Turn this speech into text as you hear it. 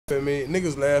at me,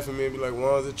 niggas laugh at me and be like,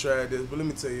 "Wanz to try this," but let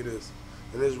me tell you this,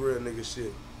 and it's real nigga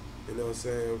shit. You know what I'm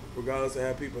saying? Regardless of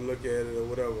how people look at it or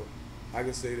whatever, I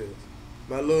can say this: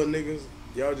 my little niggas,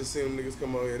 y'all just seen them niggas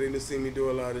come out here. They didn't see me do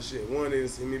a lot of shit. One, they didn't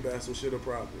see me buy some shit of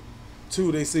profit.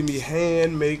 Two, they see me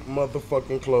hand make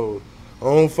motherfucking clothes. I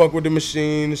don't fuck with the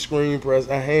machine, the screen press.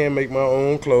 I hand make my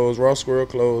own clothes, Raw Squirrel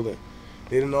clothing.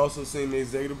 They didn't also see me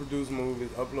executive produce movies,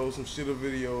 upload some shit of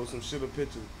videos, some shit of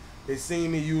pictures. They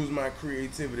seen me use my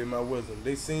creativity, my wisdom.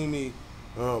 They seen me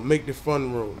make the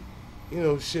fun room. You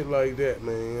know, shit like that,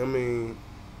 man. I mean,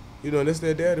 you know, that's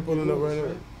their daddy pulling up right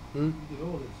now. Hmm?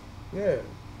 Yeah.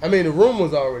 I mean, the room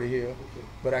was already here,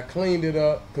 but I cleaned it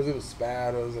up because it was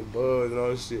spiders and bugs and all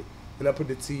this shit. And I put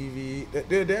the TV.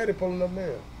 Their daddy pulling up now.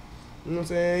 You know what I'm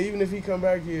saying? Even if he come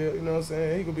back here, you know what I'm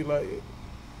saying, he could be like,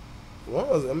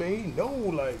 was I mean, he know,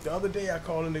 like, the other day I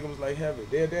called a nigga, was like, have it.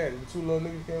 Their daddy, the two little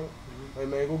niggas came. Like,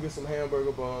 man, go get some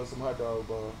hamburger buns, some hot dog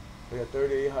buns. They got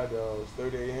 38 hot dogs,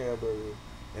 38 hamburgers,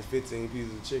 and 15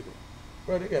 pieces of chicken.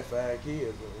 Bro, they got 5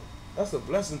 kids, man. That's a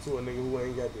blessing to a nigga who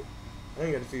ain't got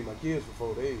to feed my kids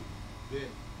for 4 days. Yeah.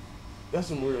 That's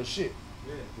some real shit.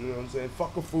 Yeah. You know what I'm saying?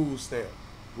 Fuck a food stamp.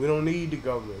 We don't need the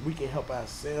government. We can help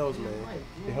ourselves, man,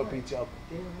 and help each other.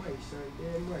 Damn right, son.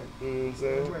 Damn right. You know what I'm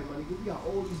saying? Damn right, money. We got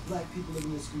all these black people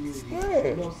living in this community. Yeah.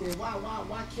 You know what I'm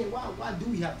saying? Why do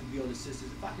we have to be on the sisters?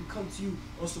 If I could come to you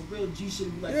on some real G shit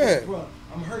and be like, yeah, bro,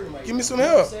 I'm hurting right now. Give me some you know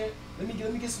help. What I'm saying?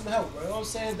 Let me get some help, bro. You know what I'm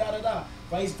saying? Da.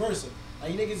 Vice versa.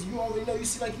 Like, niggas, you already know. You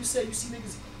see, like you said, you see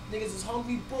niggas is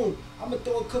hungry, boom. I'm gonna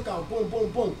throw a cookout, boom,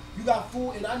 boom, boom. You got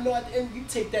food, and I know at the end you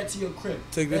take that to your crib.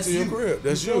 Take that to your crib.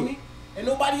 That's you. Feel me? And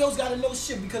nobody else gotta know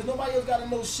shit because nobody else gotta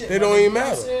know shit. They don't even matter.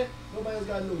 You know what I'm saying? Nobody else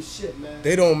gotta know shit, man.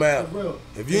 They don't matter. For real.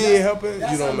 If you ain't helping,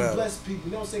 that's you don't how matter. Bless people,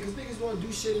 you know what I'm saying? Because niggas wanna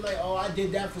do shit and like, oh, I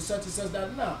did that for such and such.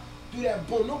 That. Nah, do that,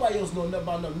 boom. Nobody else know nothing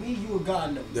about nothing. Me, you, and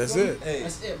God know. That's you know it. Hey,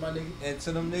 that's it, my nigga. And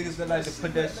to them niggas that like to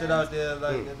put that shit out there,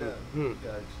 like,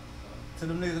 to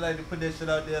them niggas that like to put that shit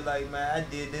out there, like, man, I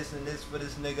did this and this for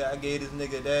this nigga. I gave this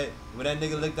nigga that. When that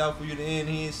nigga looked out for you to end,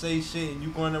 he ain't say shit, and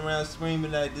you going around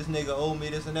screaming like this nigga owe me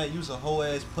this and that. You's a whole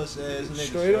ass pussy ass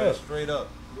nigga. Straight up.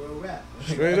 Real rap.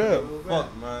 Straight up.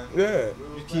 Fuck, man. Yeah.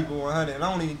 You keep it 100. And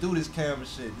I don't even do this camera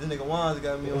shit. This nigga Wanz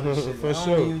got me on this shit. For I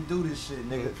sure. don't even do this shit,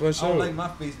 nigga. For sure. I don't like my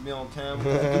face to be on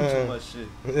camera. I do too much shit.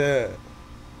 Yeah.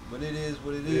 But it is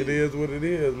what it is. It is what it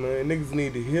is, man. Niggas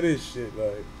need to hear this shit.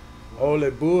 Like, all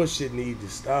that bullshit need to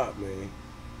stop, man.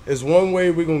 There's one way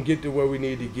we're gonna get to where we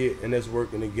need to get, and that's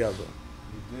working together.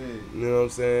 You know what I'm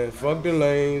saying? Fuck the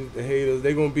lanes, the haters.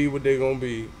 They gonna be what they gonna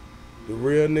be. The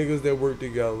real niggas that work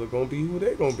together gonna be who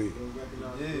they gonna be.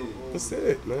 That's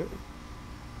it, man.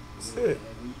 That's it.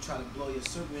 When you try to blow your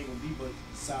circle, ain't gonna be but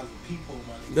the size of the people,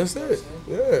 my nigga. That's you know it.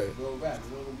 Yeah. Real rap.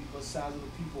 It ain't gonna be but the size of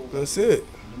the people. That's it.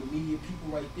 And the immediate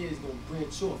people right there is gonna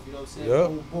branch off. You know what I'm saying? Yep.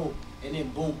 Boom, boom, and then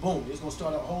boom, boom. It's gonna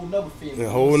start a whole nother family. A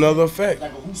whole nother effect.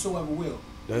 Like a whosoever will.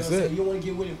 That's you know it. You don't wanna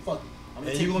get with it, fuck it.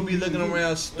 And you gonna be looking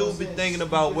around stupid thinking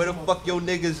about where the fuck your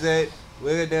niggas at.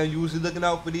 Where they're usually looking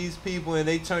out for these people and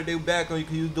they turned their back on you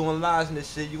because you doing lies and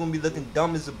this shit. You gonna be looking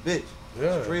dumb as a bitch.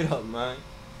 Yeah. Straight up, man.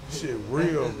 Shit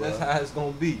real, That's bro. how it's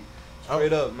gonna be.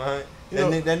 Straight up, man.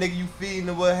 That nigga you feeding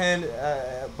the what hand,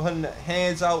 putting the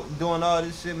hands out and doing all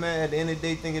this shit, man. At the end of the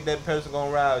day, thinking that person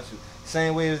gonna ride with you.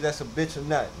 Same way as that's a bitch or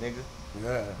not, nigga.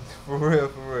 Yeah. For real,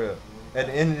 for real. At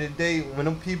the end of the day, when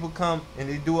them people come and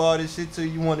they do all this shit to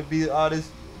you, you want to be all this,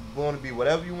 want to be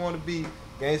whatever you want to be.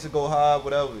 Gangsta go hard,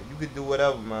 whatever. You could do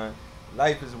whatever, man.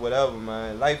 Life is whatever,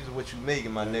 man. Life is what you make it,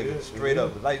 my nigga. Straight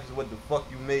up. Life is what the fuck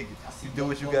you make it. You do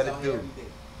what you gotta do. Young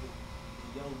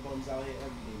bums out here every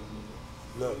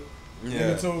day, Look,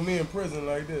 nigga told me in prison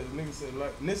like this. Nigga said,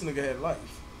 like, this nigga had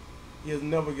life. He is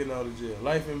never getting out of jail.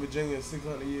 Life in Virginia is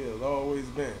 600 years. Always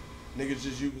been. Niggas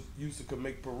just used to could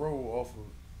make parole off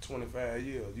of 25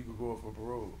 years. You could go up for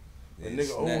parole. The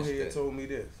nigga old head told me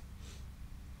this.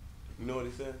 You know what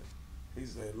he said? He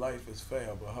said, life is fair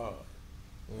but hard.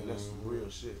 And that's some real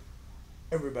shit.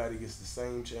 Everybody gets the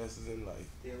same chances in life.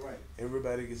 Yeah, right.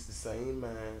 Everybody gets the same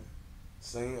mind,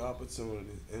 same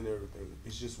opportunities and everything.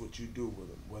 It's just what you do with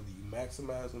them, whether you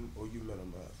maximize them or you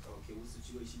minimize them. Okay, what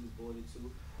situation you was born into?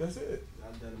 That's it.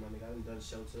 I done it, my nigga. I done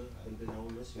shelter. I done been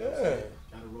homeless. You know what I'm saying?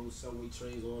 Gotta roll subway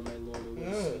trains all night long. You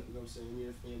know what I'm saying? Me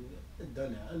and the family. I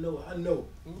done that. I know.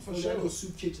 For sure. I know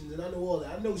soup kitchens and I know all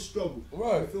that. I know struggle.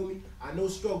 Right. You feel me? I know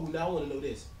struggle. Now I want to know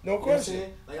this. No question. You know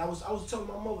what I'm saying? Like I was telling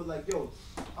my mother, like, yo,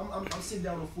 I'm sitting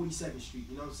down on 42nd Street.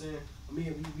 You know what I'm saying? Me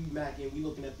and we macking, we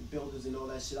looking at the buildings and all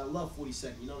that shit. I love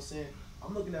 42nd. You know what I'm saying?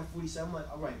 I'm looking at 42nd. I'm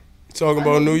like, all right. Talking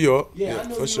about New York. Yeah, I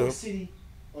know for New sure. York City.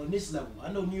 on this level.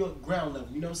 I know New York ground level.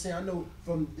 You know what I'm saying? I know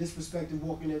from this perspective,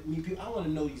 walking at me people. I want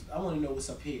to know these. I want to know what's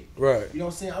up here. Right. You know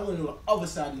what I'm saying? I want to know the other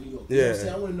side of New York. You know what I'm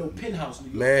saying? I want to know Penthouse, New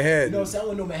York. Manhattan. You know what I'm saying? I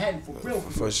want to know Manhattan for real.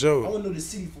 For sure. I want to know the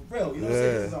city for real. You know what I'm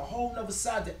saying? There's a whole nother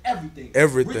side to everything.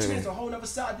 Everything. Richmond's a whole nother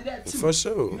side to that too. For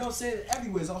sure. You know what I'm saying?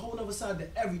 Everywhere's a whole nother side to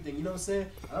everything. You know what I'm saying?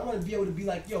 And I want to be able to be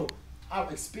like, yo,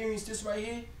 I've experienced this right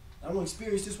here. I want to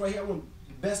experience this right here. I want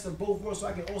the best of both worlds so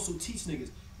I can also teach niggas.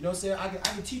 You know what I'm saying? I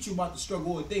can teach you about the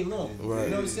struggle all day long. Right. You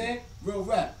know what I'm saying? Real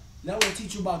rap. Now I want to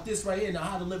teach you about this right here. Now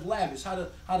how to live lavish, how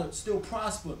to still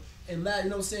prosper and you know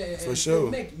what I'm saying? And For still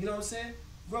sure. make it. You know what I'm saying?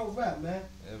 Real rap, man.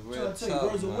 Yeah, Trying to tell you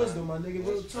words of wisdom, my nigga.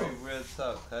 Real talk. Real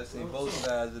talk. I see Real both talk.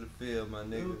 sides of the field, my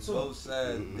nigga. Real talk. Both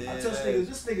sides. I touch niggas.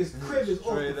 This nigga's crib is off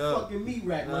Straight the up. fucking meat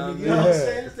rack, my Nah, nigga. You know what I'm yeah,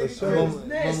 saying? This for nigga's sure. crib is Mama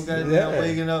nasty. got Yeah.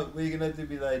 waking up to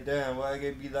be like, damn, why I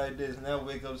can't be like this? Now I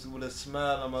wake up with a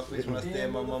smile on my face when I stay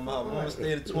at my mama's house. My mama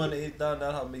stay at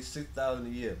 $28,000 house, make $6,000 a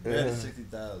year, barely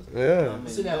 $60,000. Yeah.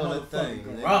 What's in that doing that motherfucking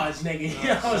thing, garage, nigga? You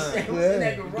know what I'm saying? What's in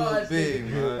that You do garage, big,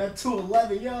 nigga? man. That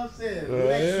 211, you know what I'm saying? Yeah,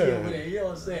 Black shit yeah. over there, you know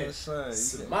what I'm saying? Son,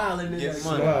 Smiling in get that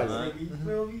money, garage, man. nigga. You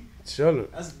feel me?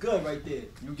 Chillin'. That's good right there.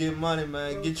 you get money,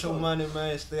 man. Real Get your talk. money,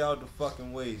 man. Stay out the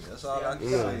fucking way. That's all I can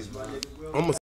Yeah, say, my man. nigga, real I'm a